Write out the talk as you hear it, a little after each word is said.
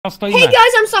Hey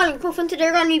guys, I'm Sonic and today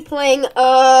we're gonna be playing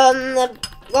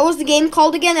what was the game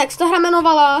called again? Jak se to hra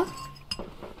jmenovala?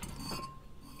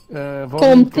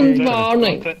 Content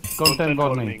warning. Content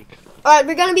warning. Alright,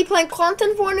 we're gonna be playing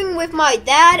content warning with my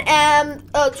dad and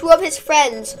two of his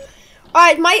friends.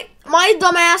 Alright, my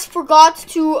dumbass forgot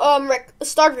to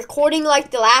start recording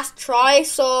like the last try,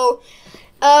 so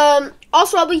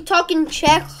also I'll be talking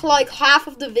Czech like half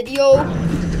of the video,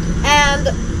 and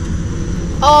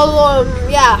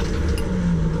yeah.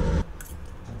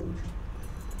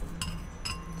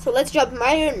 So let's jump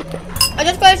right in. I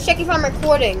just gotta check if I'm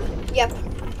recording. Yep.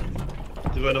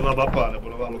 Ty bude nová mapa, nebo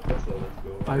nová lokace, let's go.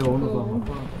 A jo, nová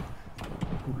mapa.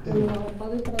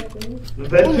 No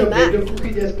Verčo, běž do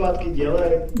kuchyně zpátky,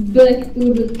 dělej.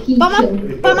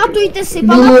 Pamatujte si,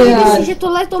 že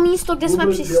tohle je to místo, kde jsme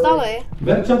přistali.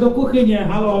 Verča, do kuchyně,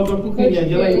 halo, do kuchyně,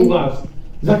 dělej u vás.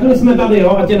 Za chvíli jsme tady, jo,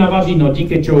 a tě navaří, no,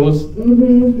 díky, čus.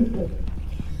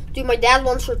 Dude, my dad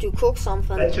wants her to cook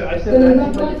something. Verčo, až se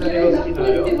vrátí, tady hostina,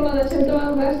 jo?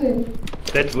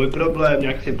 To je tvůj problém,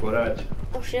 nějak si poraď.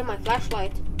 Oh shit, my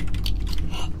flashlight.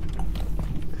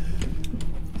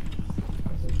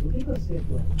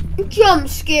 Jump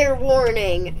scare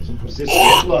warning. To jsou prostě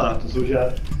světla, to jsou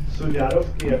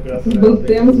žárovky, akorát se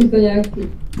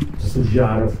To jsou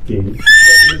žárovky. Já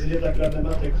si myslím, že takrát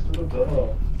nemá texturu toho.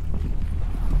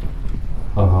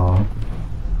 Aha.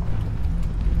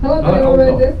 Hele, tady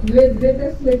máme dvě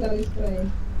Tesly tady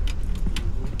stojí.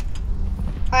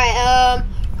 Alright,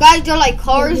 guys, they're like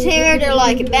cars here, they're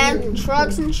like abandoned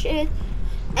trucks and shit.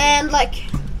 And like...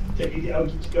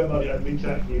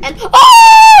 And...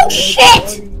 Oh,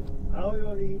 shit!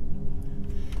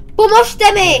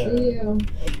 Pomožte mi!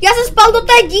 Já jsem spal do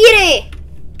té díry!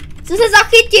 Jsem se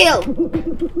zachytil!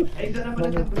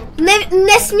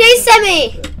 Nesměj se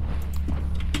mi!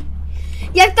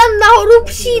 Jak tam nahoru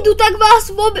přijdu, tak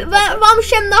vám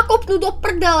všem nakopnu do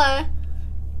prdele!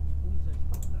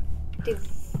 Ty...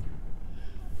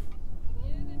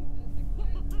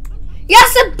 Já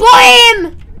se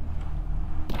bojím!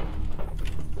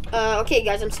 Okay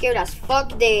guys, I'm scared as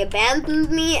fuck. They abandoned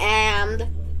me and...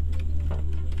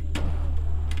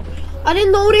 I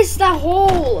didn't notice that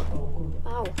hole!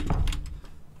 Ow.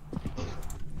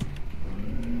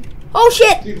 Oh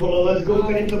shit!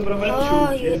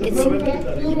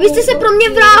 Vy jste se pro mě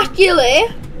vrátili?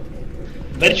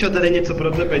 Verčo, tady je něco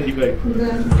pro tebe, dívej.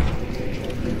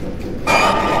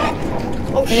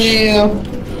 Oh shit.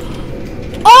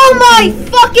 Oh my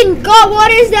fucking god,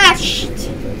 what is that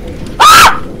shit?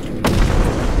 Ah!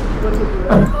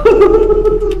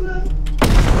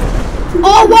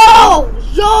 Oh whoa!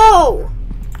 Yo!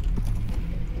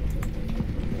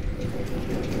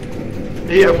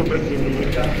 Já vůbec nemůžu.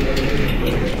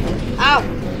 Ow.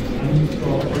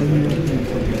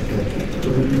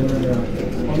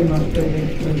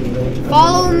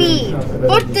 Follow me.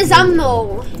 Pojďte za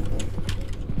mnou.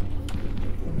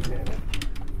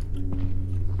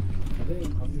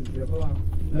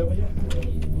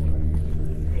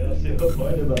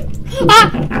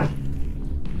 Ah!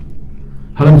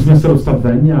 Ale musíme se dostat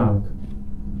ven nějak.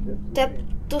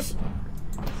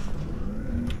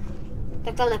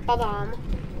 Tak tam nepadám.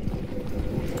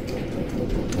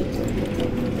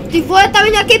 Ty vole, tam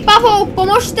je nějaký pavouk,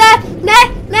 pomožte!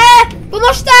 Ne,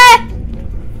 pomožte!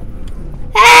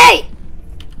 Hej!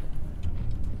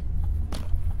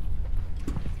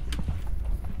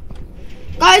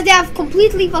 Guys, they have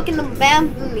completely fucking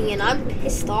abandoned me and I'm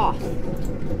pissed off.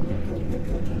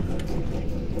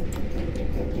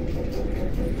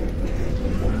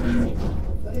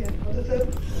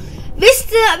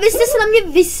 Vy jste se na mě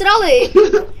vysrali.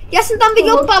 Já jsem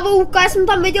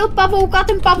tam viděl pavouka,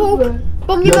 ten pavouk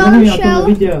po mně vám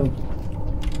šel.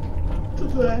 Co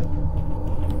to je?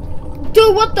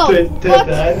 Dude, what the fuck?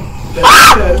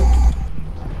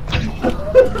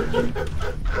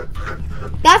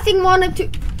 That thing wanted to...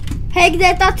 Hej, kde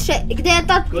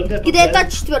je ta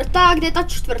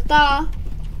čtvrtá?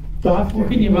 Ta v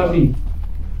kuchyni vaří.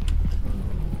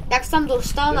 Jak jsem tam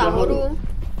dostal nahoru?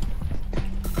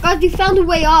 Guys, we found a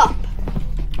way up.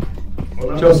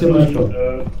 Čeho si myšlo?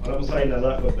 Ona musela jít na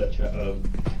záchod, Verča.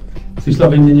 Jsi šla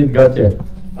vyměnit gatě.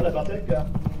 Ale baterka.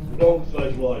 Long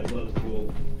flashlight, let's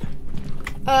go.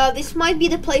 This might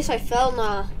be the place I fell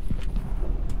now.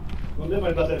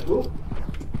 Nemáš baterku?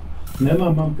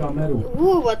 Nemám, mám kameru.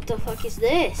 What the fuck is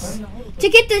this?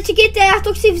 Čekejte, já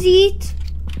to chci vzít.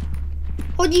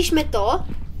 Hodíš mi to?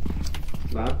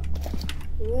 Na.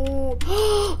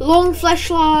 Long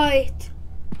flashlight.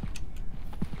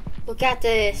 Look at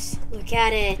this. Look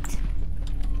at it.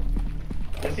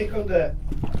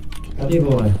 Tady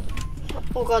vole.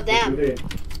 Oh god damn.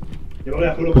 Jo,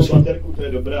 já půjdu po baterku, to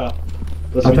je dobrá.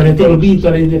 A tady je to blbý,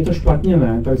 tady je to špatně,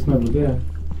 ne? Tady jsme blbě.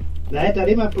 Ne,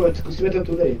 tady má pojď, zkusíme to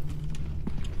tudy.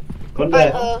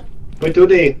 Konde, pojď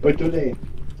tudy, pojď tudy.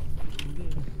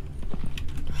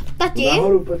 Tati?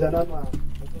 Nahoru, pojď za náma.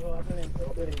 Do toho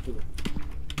labirintu.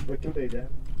 Pojď tudy, jde.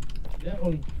 Kde,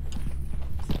 Oli?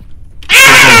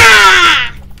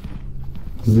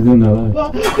 Zde nalej.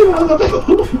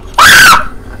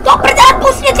 Do prdele,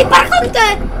 pusně ty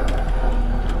parchante!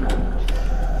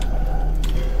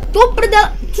 Do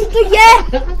prdele, co to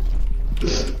je?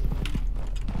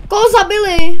 Koho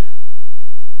zabili?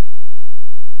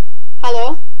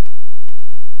 Halo?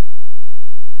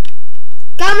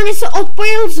 Kámo, se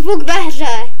odpojil zvuk ve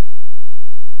hře.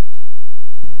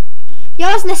 Já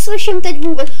vás neslyším teď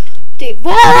vůbec. Ty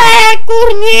vole,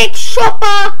 kurník,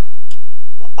 šopa!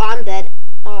 Oh, I'm dead.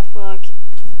 Oh, fuck.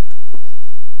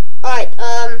 Alright,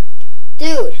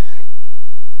 dude.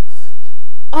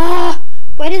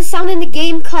 Why did the sound in the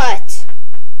game cut?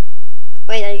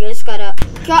 Wait, I just gotta...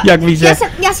 Jak víš, že...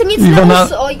 Já jsem nic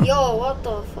nemusel, jo, what the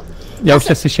fuck. Já už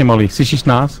se slyším, Oli, slyšíš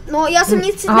nás? No, já jsem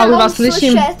nic nemohl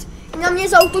slyšet. Na mě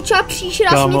zautočila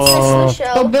příšera, já jsem nic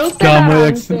neslyšel. To byl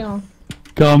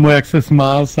Kámo, jak se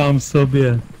smál sám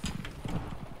sobě.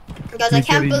 Guys,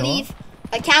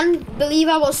 I can't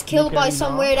believe I was killed by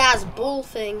some weird ass bull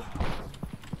thing.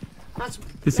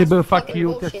 Ty jsi byl fuck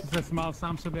you, když jsi se smál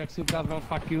sám sobě, jak jsi ukázal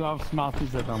fuck you a smál jsi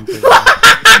se tam.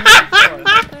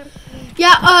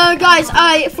 Yeah, guys,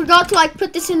 I forgot to like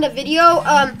put this in the video.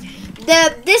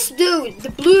 This dude, the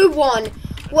blue one,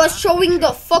 was showing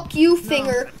the fuck you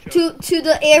finger to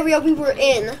the area we were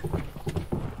in.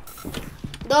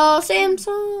 The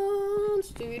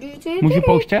Simpsons. Můžu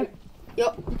pouštět? Jo.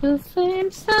 The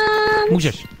Simpsons.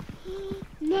 Můžeš.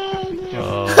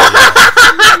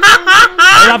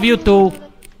 I love you too.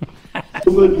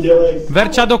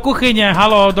 Verča do kuchyně,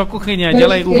 halo, do kuchyně,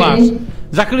 dělej u vás.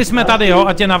 Za chvíli jsme tady, jo,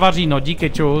 a tě navaří, no, díky,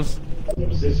 čus.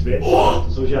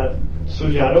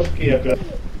 Jsou žárovky, jako.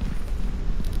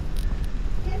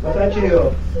 Natáči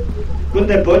ho.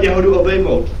 Kunde, pojď, já ho jdu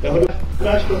obejmout. Já ho jdu...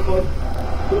 Práčko, pojď.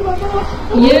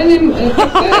 Jenom,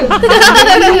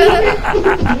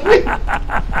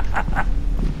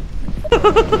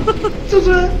 Co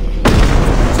to je?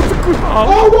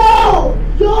 Oh, wow!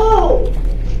 No!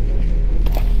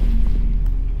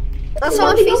 That's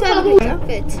all she said of his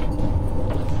outfit.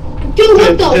 Dude,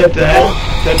 what the?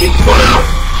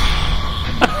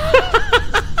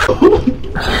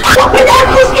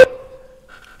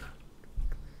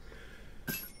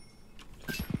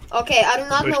 Okay, I do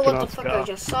not know what the fuck I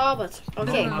just saw, but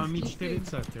okay. Máme mít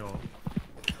 40, jo.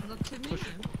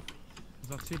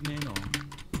 Za 3 dny, no.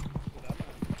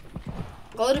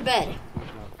 Go to bed.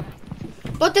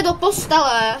 Pojďte do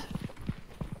postele.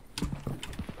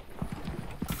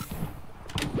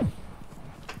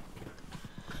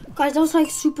 Guys, that was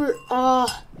like super,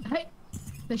 hej,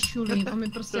 to je šulín, on mi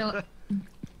prostě...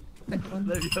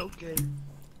 Okay.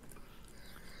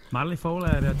 Marley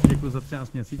Fowler, já ti děkuji za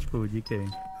 13 měsíčků, díky.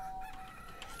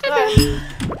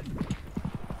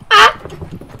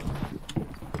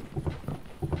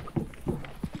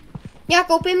 Já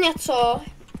koupím něco.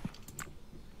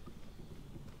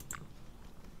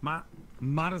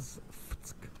 Mars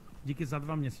Vck, díky za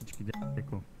 2 měsíčky,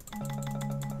 děkuji.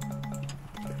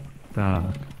 Tak.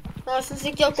 No, já jsem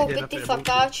si chtěl koupit ty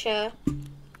fakáče.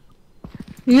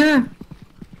 Je.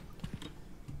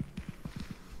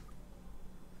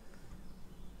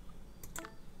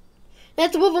 Ne,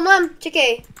 to bylo omylem,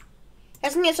 čekej. Já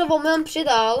jsem něco omylem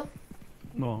přidal.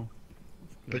 No.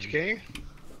 Počkej.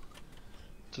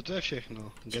 Co to je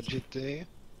všechno? Gadgety?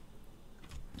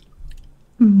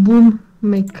 Boom,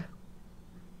 mic.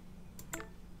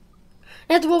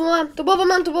 Ne, to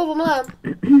bylo omylem.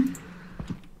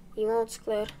 Emotes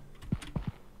clear.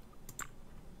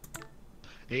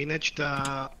 Jinak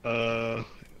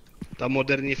ta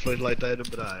moderní flashlighta je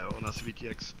dobrá, jo? Ona svítí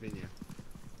jak svině.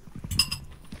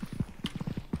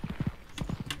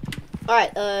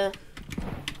 Alright,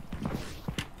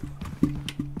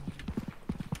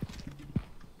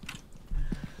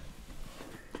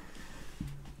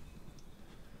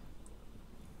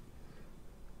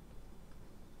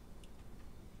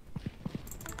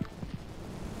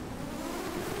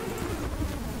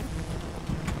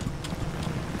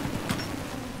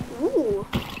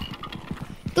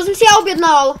 To jsem si já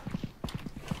objednal.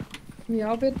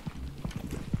 Já oběd.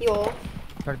 Jo.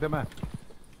 Tak jdeme.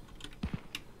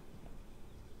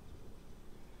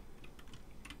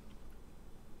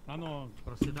 Ano,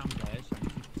 prostě tam jdeš a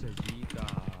musíš přežít a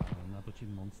natočit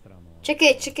monstra, no.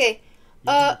 Čekej.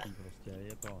 Prostě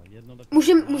je to jednoduché.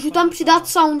 Můžu tam přidat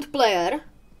sound player?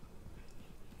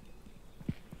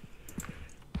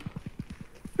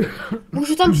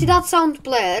 tam přidat sound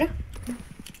player?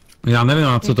 Já nevím,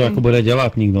 na co to jako bude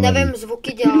dělat, nikdo neví. Nevím,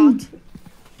 zvuky dělat.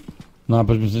 No a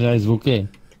proč by se dělali zvuky?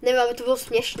 Nevím, aby to bylo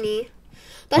směšný.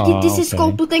 Tati, ty jsi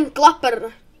skoupil ten klaper.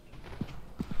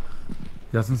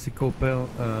 Já jsem si koupil,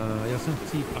 já jsem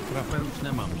chci a klaper už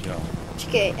nemám, že jo?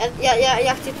 Čekej,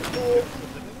 já chci tu...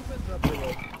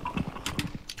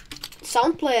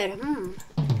 Sound player,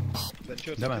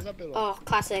 Jdeme. Oh,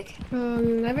 classic.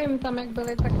 Nevím, tam jak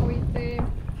byly takový ty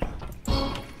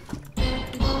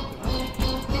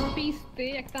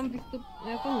písty, jak tam vystup...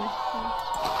 Já to nechci.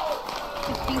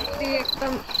 Ty písty, jak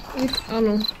tam...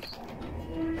 Ano.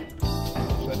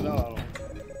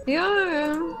 Jo.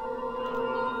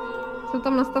 Jsem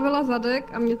tam nastavila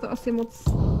zadek a mě to asi moc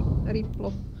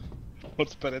rýplo.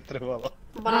 Moc penetrovalo.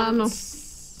 Ano.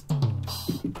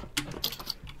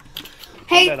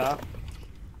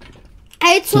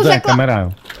 Hej, co to je řekla? kamera,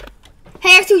 jo?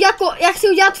 Hej, já chci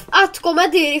udělat art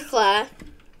komedii rychle.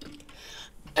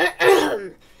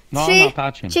 No, Tři,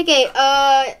 natáčím. čekej,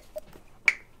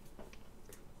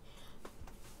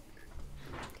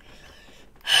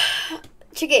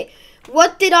 čekej,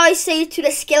 what did I say to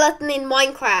the skeleton in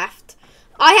Minecraft?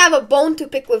 I have a bone to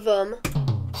pick with them.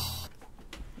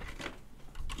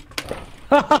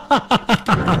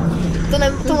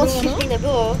 To moc vtipný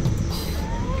nebylo.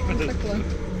 Takhle.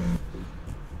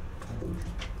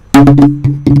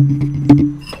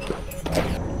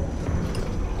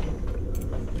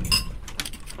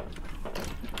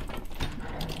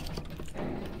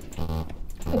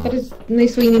 A tady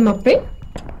nejsou jiné mapy?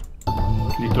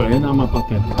 To je na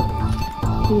mapě.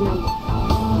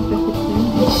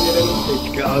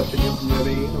 Teďka, ale teď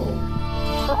měli jinou.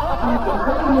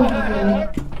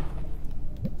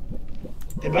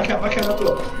 Ty bacha na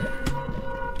to.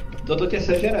 Toto tě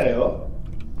sežere, jo?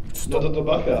 No toto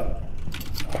bacha.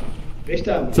 Běž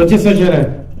tam. Co tě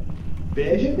sežere?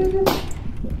 Běž.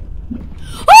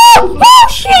 Oh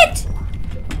shit!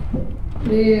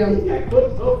 Jo.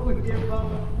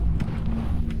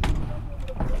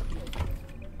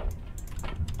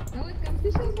 Ale kam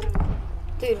jsi šel zrovna?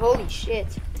 Dude, holy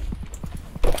shit.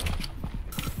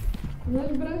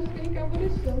 Náš bráška někam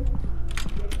odešel.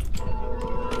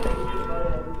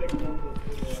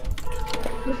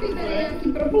 Počkej, tady je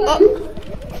nějaký problém.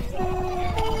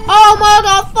 Oh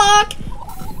motherfuck!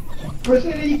 Proč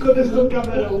není konec s tou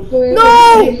kamerou?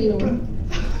 No!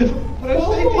 Proč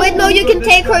Wait, no, you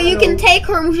can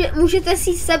take her, můžete si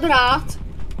ji sebrat.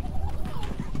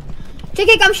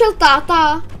 Čekej, kam šel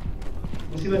táta?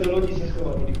 Musíme do lodi se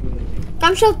schovat.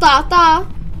 Kam šel táta?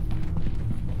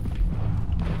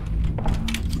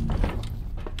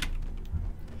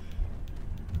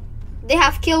 They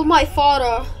have killed my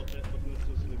father.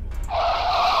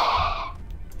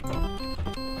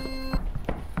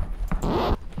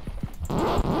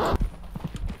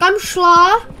 Kam šla?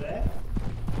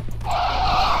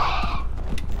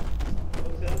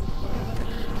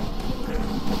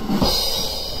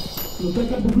 No to je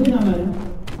ta bublina, ne?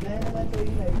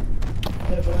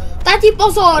 Tati,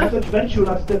 pozor! Natoč Verču,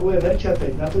 nad tebou je Verča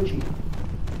teď, natočí.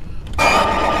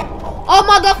 Oh,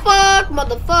 motherfuck!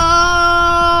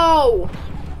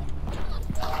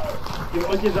 Jo,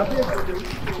 on tě zabije,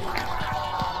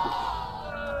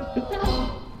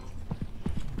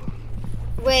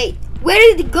 Wait, where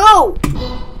did it go?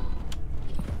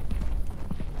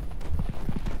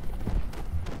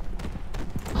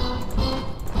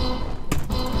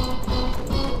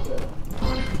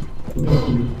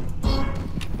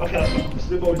 Bacha,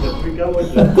 slibou tě, vykámoj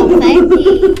tě. Thank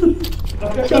you.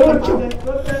 Bacha, kamarčine,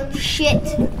 pojďte.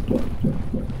 Shit.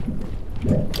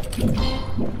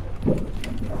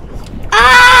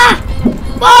 Ah!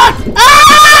 Fuck! Ah!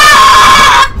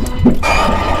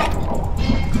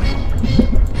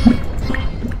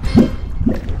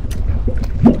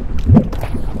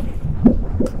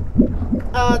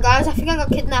 Guys, I think I got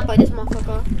kidnapped by this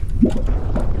motherfucker.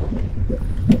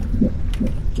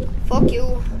 Fuck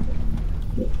you.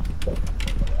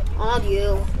 Not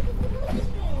you.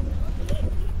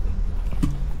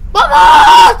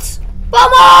 Pomoc!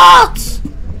 Pomoc!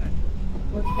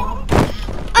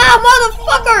 Ah,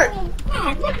 motherfucker!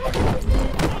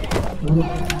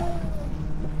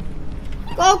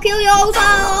 Go kill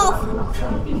yourself!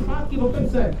 Zpátky,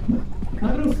 opět se. Na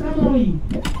druhou stranu jí.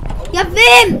 Já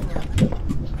vím!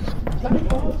 Tady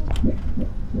pojď.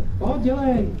 Pojď,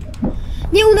 dělej.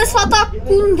 Mě unesla ta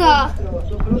kunda.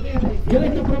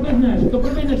 Dělej, to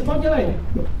proběhneš, pojď, dělej.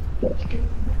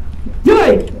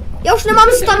 Dělej! Já už nemám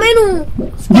staminu.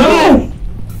 Dělej!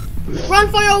 Run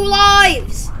for your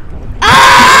lives!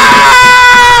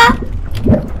 Ah!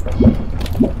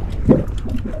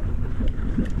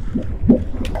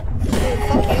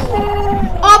 Fuck you.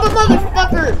 Oh, but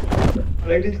motherfucker!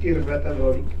 Jak vždycky rve ten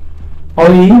volík.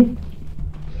 Oli?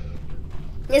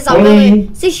 Mě zabili.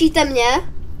 Slyšíte mě?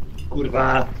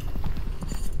 Kurva.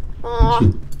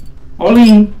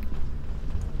 Oli?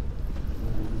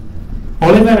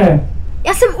 Olivere?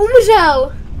 Já jsem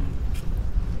umřel.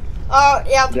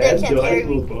 Já Jdem can't do hear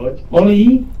hajzlu, you. pojď.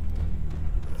 Oli?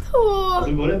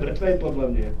 Aby bude mrtvej podle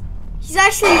mě. He's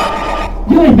actually.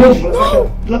 Dělej, běž!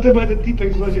 Za tebe je ten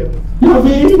týpek s nožem. Já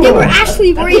vím! They were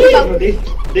actually worried about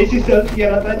Dej si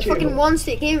selfie a natáčej fucking ho. one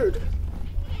stick here.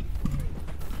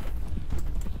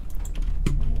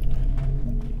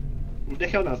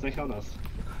 Nechal nás.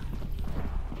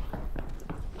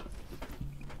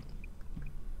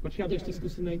 Počkej, já ještě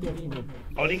zkusím najít Olího.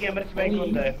 Olík je mrtvej,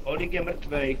 Konde. Olík je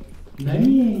mrtvej.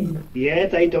 Není. Je,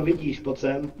 tady to vidíš, pojď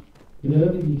sem. Kde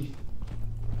to vidíš?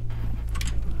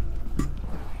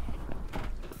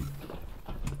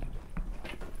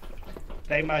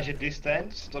 Tady máš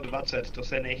distance 120, to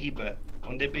se nehýbe.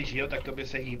 On kdyby žil, tak to by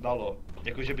se hýbalo.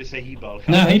 Jakože by se hýbal.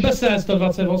 chápeš? Ne, hýbe se,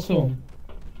 128.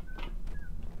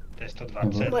 To je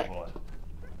 120, What? vole.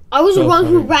 I was the Oh, one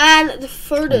who sorry. ran the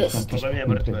furthest. Podle mě je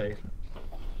mrtvej.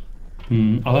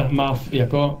 Ale má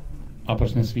jako... A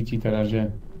proč nesvítí teda,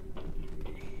 že...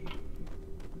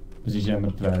 Myslíš, že je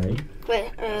mrtvej?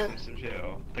 Wait, Myslím, že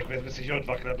jo. Tak vezmi si, že ho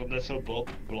dvakrát odnesl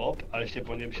blob a ještě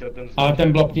po něm šel ten s Ale nožem.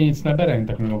 ten blob ti nic nebere,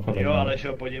 tak mimochodem. Jo, no. ale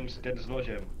šel po něm ten s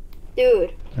nožem.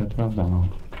 dude, To je pravda, no.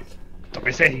 To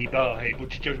by se hýbal, hej,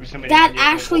 určitě už by se mi Dad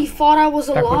actually thought I was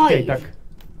Tak počkej, alive. tak.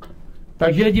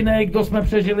 Takže jediný, kdo jsme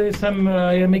přežili,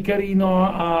 je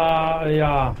Mikerino a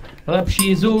já.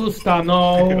 Lepší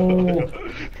zůstanou.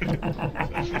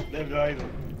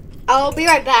 I'll be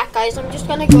right back, guys. I'm just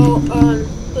gonna go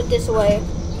put this away.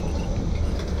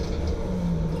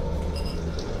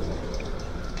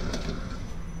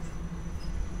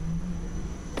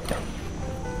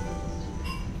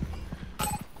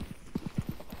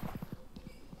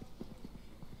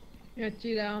 Já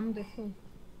ti dám desu.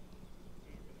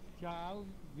 Čau,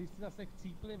 vy jste zase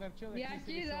chcípli, Verčo, Já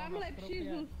ti dám lepší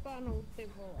zůstanou, ty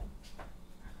vole.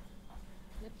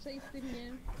 Nepřej si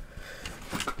mě.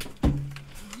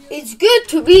 It's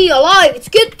good to be alive. It's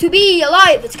good to be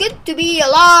alive. It's good to be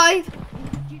alive.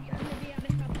 Já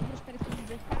nechápu, proč tady se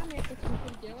zdechám, jako co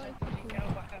to dělají.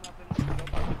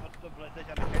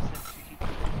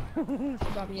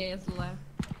 Třeba mě je zle.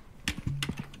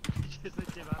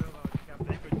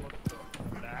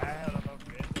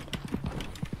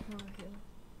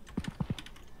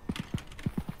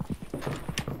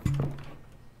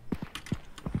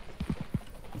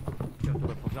 To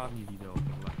bude pořádný video,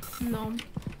 tohle. No,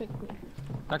 pěkně.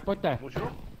 Tak pojďte. Můžu?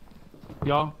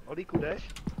 Jo, Olíku, jdeš?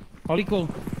 Olíku.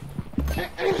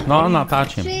 No,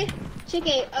 natáčím.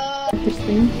 Čekej, Ale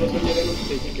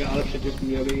předtím jsme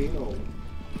měli jinou.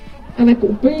 Ale jako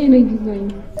úplně jiný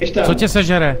design. Běž tam. Co tě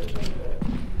sežere?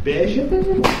 Běž.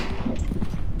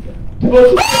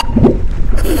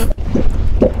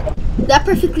 that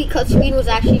perfectly cut screen was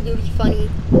actually really funny.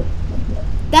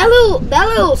 That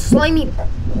little slimy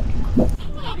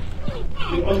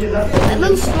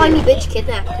bitch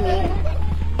kidnapped me.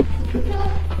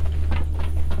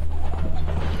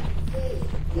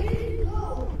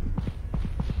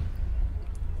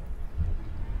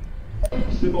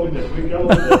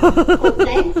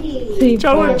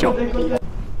 Čau, Verčo.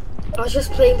 I was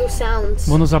just playing those sounds.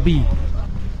 Ono zabíjí.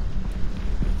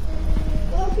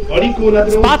 Olíku, na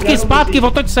druhou Zpátky, stranu zpátky,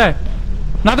 otoč se.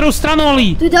 Na druhou stranu,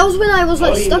 Olí. Dude, that was when I was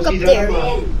like Olí, stuck up musíš there. za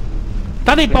náma.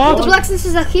 Tady, The pojď. Blackson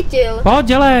se zachytil. Pojď,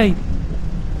 dělej.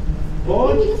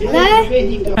 Pojď,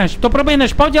 Ne. To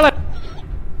proběhneš, pojď, dělej.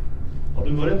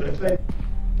 Aby bude mrtvej.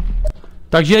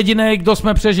 Takže jediný, kdo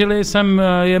jsme přežili,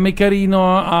 je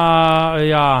Mikerino a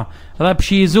já.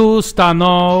 Lepší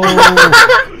zůstanou.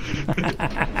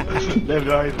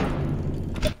 Nevdaj.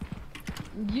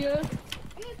 Jo.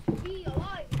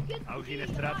 A už ji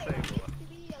nestrácej, vole.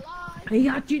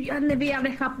 Já nevím, já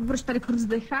nechápu, proč tady furt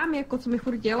zdechám, jako co mi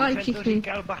furt dělají Jsem to všichni.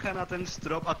 říkal, bacha na ten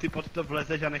strop a ty pod to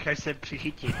vlezeš a necháš se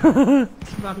přichytit.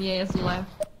 Třeba mě je zle.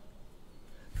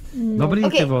 Dobrý,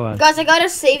 Okay, ty vole. guys, I gotta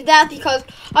save that because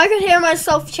I could hear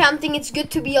myself chanting "It's good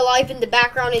to be alive" in the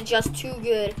background. It's just too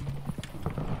good.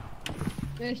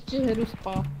 Ještě jdu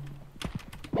spát.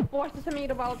 Opovaž, to se mi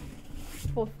někdo bál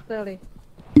v posteli.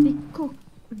 Tyko.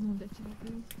 No, teď si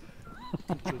nevím.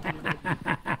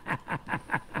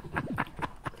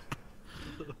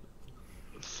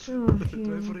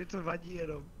 To je furt něco vadí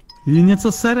jenom. Je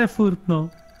něco sere furt, no.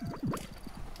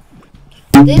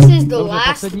 This is the Dobře,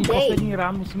 last day. poslední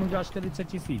rán musím udělat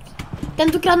 40 000.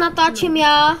 Tentokrát natáčím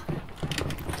já.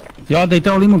 Jo,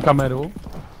 dejte Olimu kameru.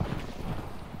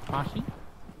 Máš jí?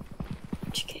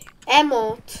 Čekej.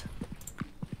 Emot.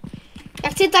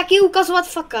 chci taky ukazovat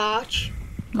fakáč.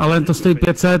 Ale to stojí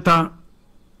 500 a...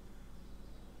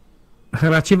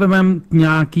 Radši vemem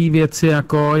nějaký věci,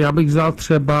 jako já bych vzal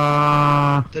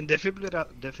třeba... Ten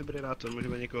defibrilátor,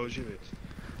 můžeme někoho živit.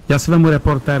 Já si vemu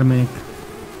reportérmik.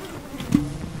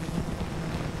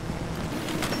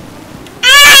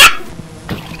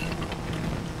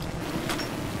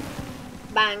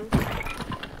 Bang.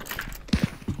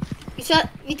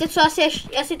 Víte co,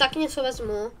 já si taky něco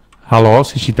vezmu. Halo,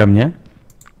 slyšíte mě?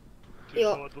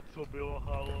 Jo. To co bylo,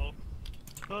 halo?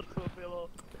 To co bylo?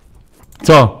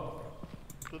 Co?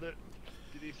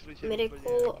 Miracle,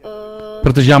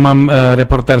 Protože já mám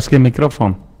reportérský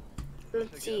mikrofon.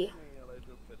 Lucí.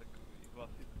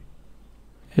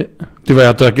 Ty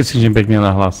já to taky slyším pěkně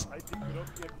na hlas.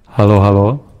 Halo,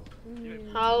 halo?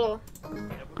 Halo.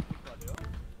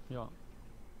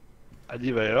 A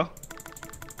dívej, jo?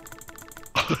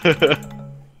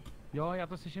 Jo, já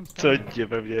to slyším Co ti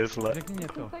ve mně je zle? Řekni mě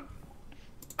to.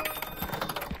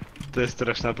 To je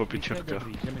strašná popičovka.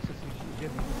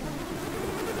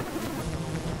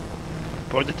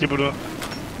 Pojď, ti budu...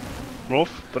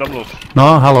 Promluv.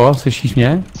 No, halo, slyšíš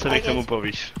mě? Co mi k tomu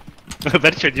povíš?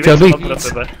 Verčo, dívej se pro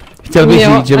tebe. Chtěl bych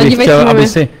říct, že bych chtěl, aby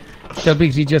si... Chtěl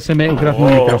bych říct, že si mi ukradl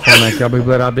můj mikrofonek. Já bych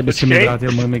byl rád, kdyby si mi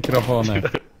vrátil můj mikrofonek.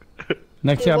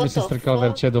 Nechci, aby si strkal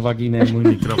Verče do vagíny můj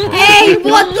mikrofon. Hey,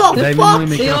 what the Dej mi fuck? můj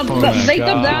mikrofonek. Dej to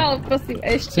dál, prosím,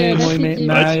 ještě.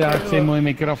 Ne, já chci můj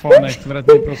mikrofonek. Vrať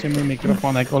mi prosím můj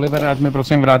mikrofonek. Oliver, ať mi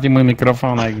prosím vrátí můj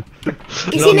mikrofonek.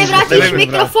 Jestli nevrátíš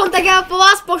mikrofon, tak já po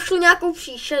vás pošlu nějakou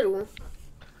příšeru.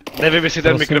 Nevím, jestli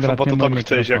ten mikrofon potom tam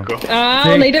chceš, jako.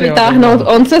 Nejde vytáhnout,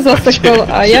 on se zasekl,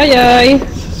 ajajaj.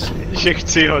 Že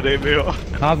chci ho, dej mi ho.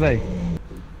 Házej.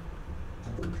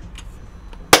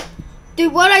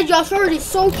 Dude, what I just heard is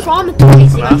so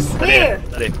traumatizing, I swear.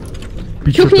 Tady.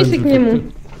 Čuchni si k němu.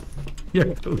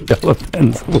 Jak to udělalo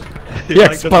ten zvuk?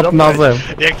 Jak spad na zem?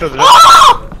 Jak to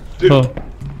No.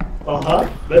 Aha,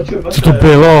 Verčo, Co to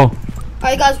bylo?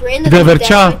 Alright guys, we're in the Kde deep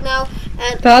Verča? right now,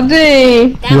 and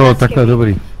Tady. damn, Jo, that's takhle, scary.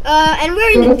 dobrý. And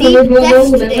we're in the deep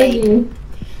depths today,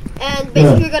 and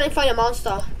basically we're gonna find a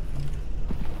monster.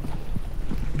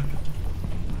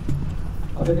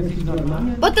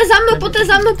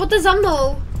 Pojďte za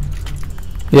mnou.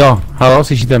 Jo, halo,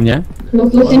 slyšíte mě? No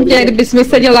slyším tě, kdybys mi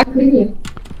seděl na klidně.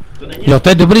 Jo, to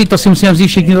je dobrý, to si musíme vzít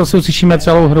všichni, to si uslyšíme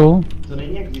celou hru. To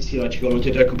není jak vysílačka, ono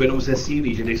tě to jako jenom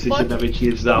zesílí, že jdeš slyšet na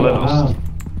větší vzdálenost.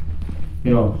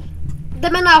 Jo.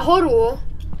 Jdeme nahoru.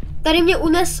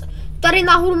 Tady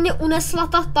nahoru mě unesla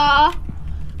tata.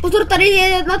 Pozor, tady je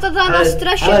jedna tata na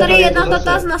streše, tady je jedna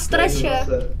tata na streše.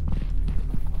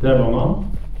 To je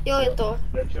ono? Jo, je to.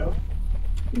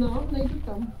 No, nejdu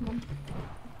tam. No.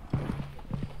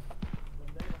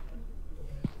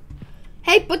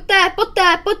 Hej, pojďte.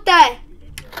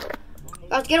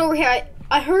 Guys, get over here.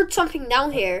 I heard something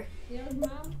down here.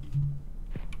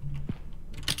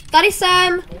 Tady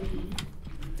jsem.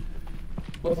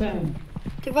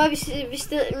 Ty vole, vy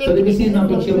jste mě... Co kdyby si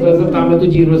natočil tamhle tu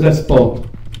díru ze spod?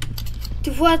 Ty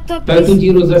vole, to... Tady tu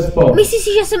díru ze spod. Myslíš si,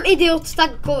 že jsem idiot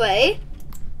takovej?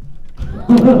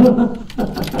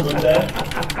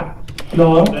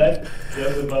 No.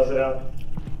 Já jsem vás rád.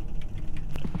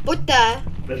 Pojďte.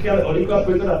 Počkej, ale Olíko,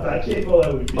 aspoň to natáčej, vole.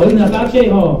 Oli, natáčej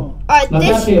ho. Alright,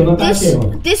 Natáčej ho.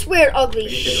 this weird ugly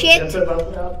shit Já jsem vás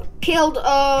rád. killed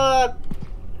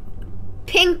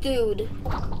pink dude.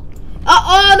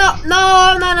 Oh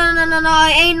no,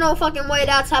 ain't no fucking way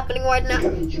that's happening right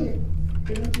now.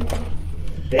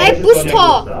 Hey, push Já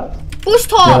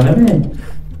talk. nevím.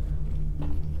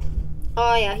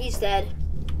 Oh yeah, he's dead.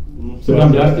 Co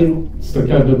tam děláš, ty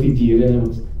strkáš do té díry, nebo...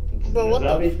 Bro, what the...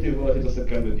 Závěť ty vole, ty to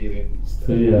sekám do díry.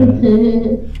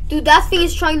 Dude, that thing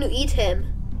is trying to eat him.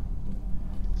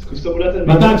 Zkus to bude ten...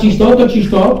 Natáčíš to, točíš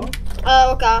to?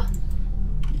 Okay.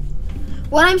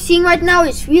 What I'm seeing right now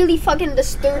is really fucking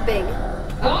disturbing.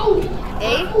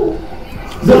 Hey?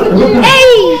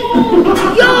 Hey!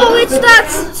 Yo, it's that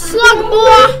slug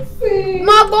boy!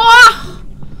 My boy!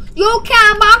 You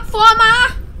came back for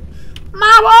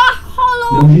my boy!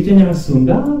 Hello! Můžete nějak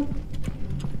sundat?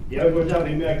 Já už možná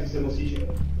vím, jak ty se musíš...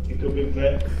 Jako by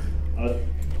ale...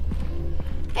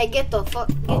 Hey, get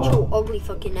your ugly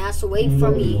fucking ass away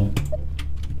from me.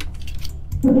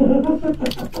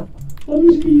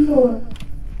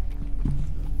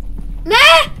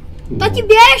 Ne! Tati,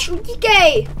 běž,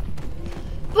 utíkej!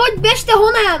 Pojď, běžte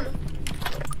honem!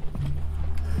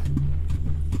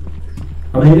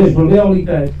 Ale jdeš blbě,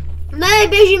 Olítek. Ne,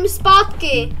 běžím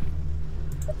zpátky.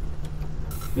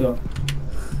 Jo.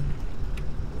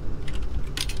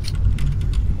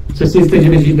 Jsi si jistý, že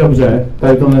běžíš dobře?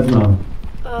 Tady to neznám.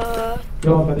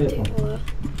 Jo, tady je to.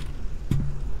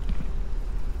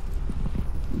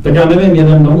 Tak já nevím,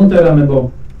 jeden domů teda,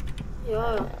 nebo...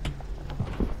 Jo.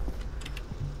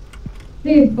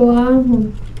 Ty bláho.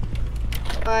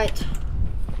 Alright.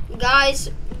 Guys,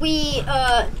 we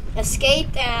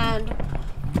escaped and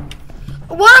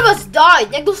one of us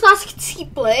died. Někdo z nás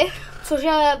chcípli, což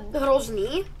je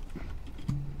hrozný.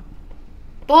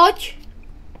 Pojď.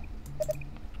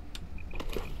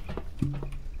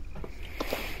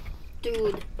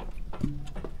 Dude.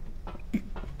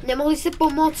 Nemohli si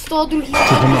pomoct toho druhého.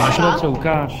 Co to máš, co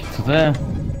ukáž? Co to je?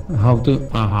 How to...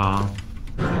 Aha.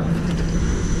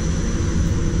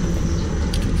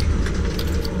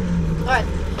 Alright.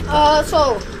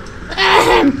 So.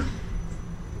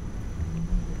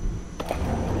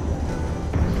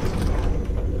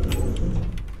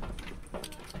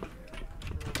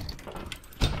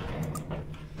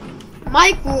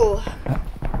 Michael.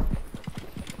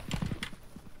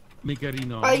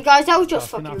 Mikerino. Alright, guys, that was just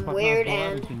fucking weird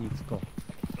and.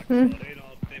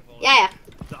 Yeah.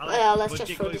 Let's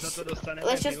just throw this.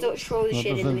 Let's just throw this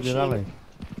shit in the machine.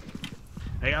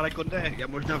 Hej, ale Konde, já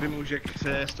možná vím, jak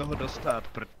se z toho dostat,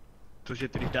 protože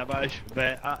ty když dáváš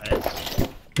V a S,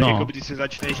 tak jakoby ty se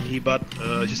začneš hýbat,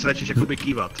 že se začneš jakoby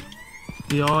kývat.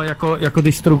 Jo, jako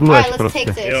když strugluješ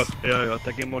prostě. Jo,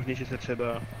 tak je možný, že se třeba...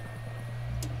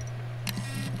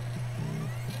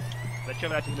 Začal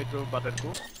vrátit mi tu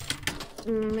baterku?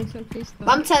 Nejsem jistá.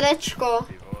 Mám CDčko.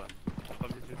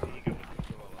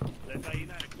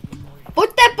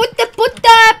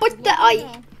 Pojďte, aj.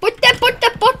 Pojďte.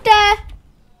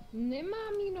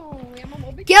 Nemám jinou, já mám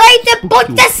obyčejnou. Dělejte,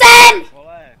 pojďte sem!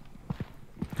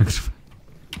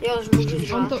 Jo,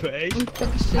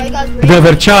 Kde je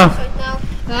Verča?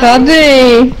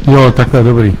 Tady. Jo, takhle,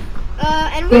 dobrý.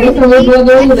 And To we're to by bylo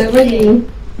dlouho, nevadí. And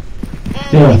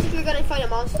basically we're gonna find a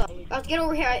monster. Get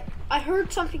over here. I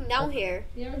heard something down here.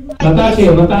 Natáčej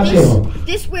ho.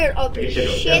 This weird ugly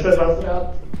shit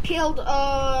killed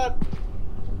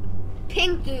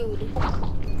pink dude.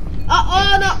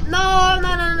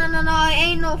 No,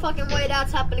 ain't no fucking way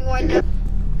that's happening right now.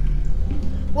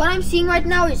 What I'm seeing right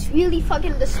now is really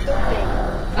fucking disturbing.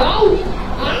 Ow!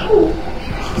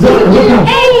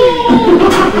 Hey!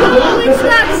 Who is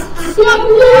that?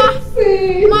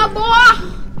 My boy!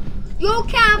 You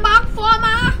came back for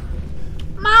me?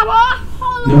 My boy!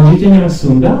 Nemůžete nějak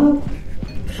sundat?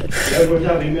 Já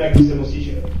možná vím, jak se musíš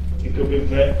jakoby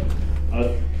ale...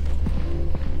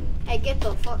 Hey, get the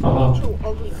fuck out, you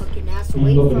ugly fucking ass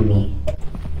away from me.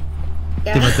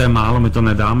 Tyhle, to je málo, my to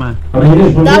nedáme.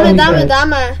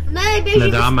 Dáme. Ne,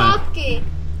 běží zpátky.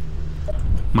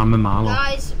 Máme málo.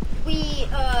 Guys, we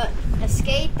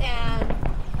escaped and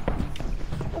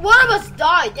one of us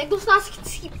died. Někdo z nás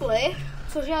chcípli,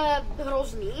 což je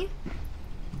hrozný.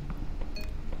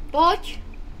 Pojď.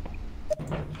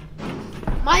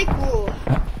 Michael.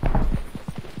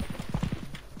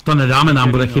 To nedáme,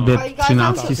 nám bude chybět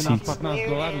 13 000.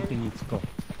 $15, ty nicko.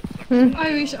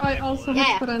 I wish I also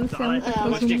had friends, já mu tak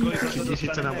rozumím.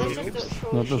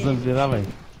 No to jsem zvědavej.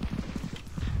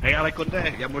 Hej, ale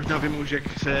Konde, já možná vím, jak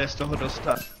se z toho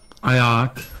dostat. A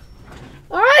jak?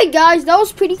 Alright guys, that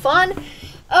was pretty fun.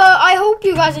 I hope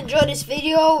you guys enjoyed this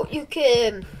video. You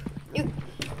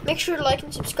make sure to like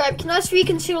and subscribe. Can I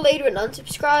reconsider later and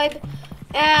unsubscribe?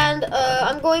 And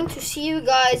I'm going to see you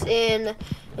guys in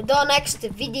the next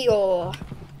video.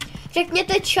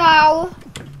 Řekněte čau.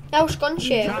 Já už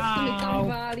končím.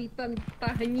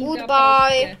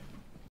 Goodbye.